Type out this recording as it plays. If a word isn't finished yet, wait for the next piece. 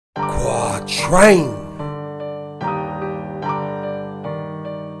Kwatrain.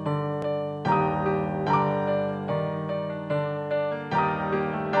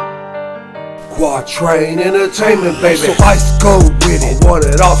 Kwatrain entertainment, baby. So ice go with it. I want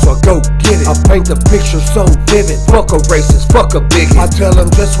it all, so go get it. I paint the picture so vivid. Fuck a racist, fuck a bigot. I tell them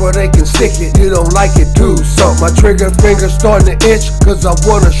just where they can stick it. You don't like it, do something. My trigger finger starting to itch, cause I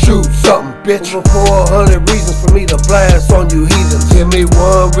wanna shoot something, bitch. Over 400 reasons for me to blast on you heathens. Give me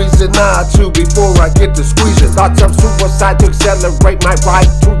one reason, not two, before I get to squeezing. Thoughts of suicide to accelerate my ride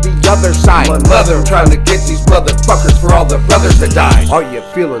to the other side. My mother trying to get these motherfuckers for all the brothers that died. Are you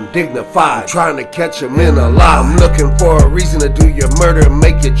feeling dignified? Trying to catch them in a lie. I'm looking for a reason to do your murder and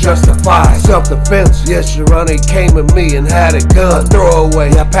make it justified. Self-defense, yes, your honor came at me and had a gun. Throw away,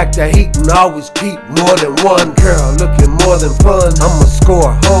 I pack that heat and always keep more than one. Girl, looking more than fun, I'ma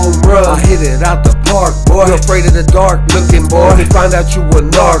score a home run. I hit it out the park, boy. You afraid of the dark, looking boy. They find out you a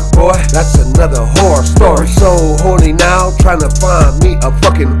narc, boy. That's another horror story. I'm so horny now, trying to find me a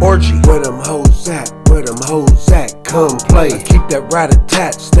fucking orgy. Where them hoes at? Where them hoes at? Come play. I keep that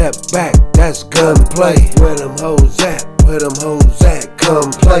rat-a-tat, step back, that's gunplay. Where them hoes at? Where them hoes at?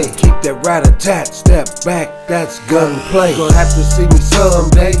 Come play. Keep that rat-a-tat, step back, that's gunplay. Gonna have to see me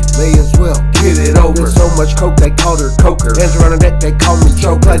someday, may as well get it over. There's so much coke, they called her coker. Hands around her neck, they call me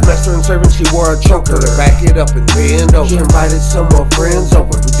choke. Like master and servant, she wore a choker. To back it up and bend over. She invited some more friends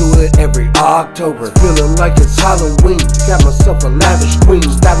over. We do it every October. Feeling like it's Halloween. Got myself a lavish queen.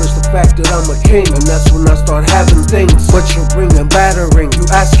 Established the fact that I'm a king, and that's when I start having things. But you're ring and battering. You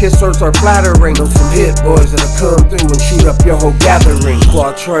ask kissers are flattering. Know some hit boys that'll come through and shoot up your whole gathering.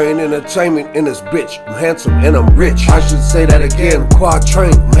 Kwatrain entertainment in this bitch. I'm handsome and I'm rich. I should say that again.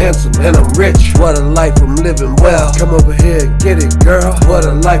 Kwatrain, I'm handsome and I'm rich. What a life, I'm living well. Come over here and get it, girl. What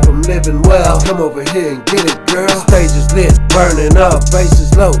a life, I'm living well. Come over here and get it, girl. Stage is lit, burning up. Bass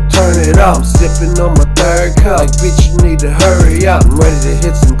is low, turn it up. I'm sipping on my third cup. Like bitch, you need to hurry up. I'm ready to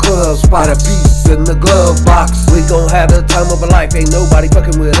hit some club spots. Got a piece in the glove box. We gon' have the time of our life. Ain't nobody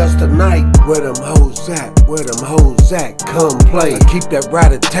fucking with us tonight. Where them hoes at? Where them hoes at? Come play. Keep that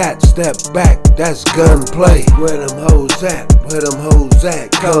rat-a-tat, step back, that's gunplay. Where them hoes at? Where them hoes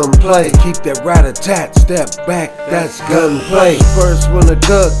at? Come play. Keep that rat-a-tat, step back, that's gunplay. First one to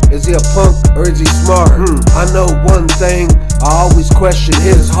duck, is he a punk or is he smart? I know one thing, I always question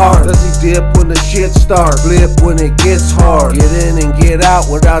his heart. Does he dip when the shit starts? Flip when it gets hard? Get in and get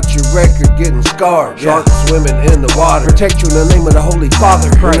out without your record getting scarred. Sharks swimming in the water, protect you in the name of the Holy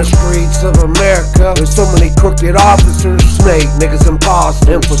Father. In the streets of America, there's so many crooked officers. Snake niggas imposters,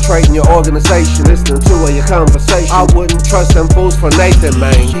 infiltrating your organization, listening to all your conversation. I wouldn't trust them fools for Nathan,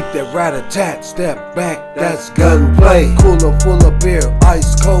 man. Keep that rat-a-tat, step back, that's gunplay. Cooler full of beer,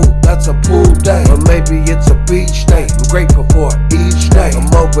 ice cold, that's a pool day. Or maybe it's a beach day, I'm grateful for each day. I'm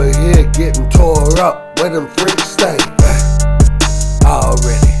over here getting tore up, where them freaks stay.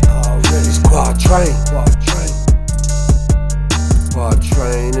 Already, it's Kwatrain.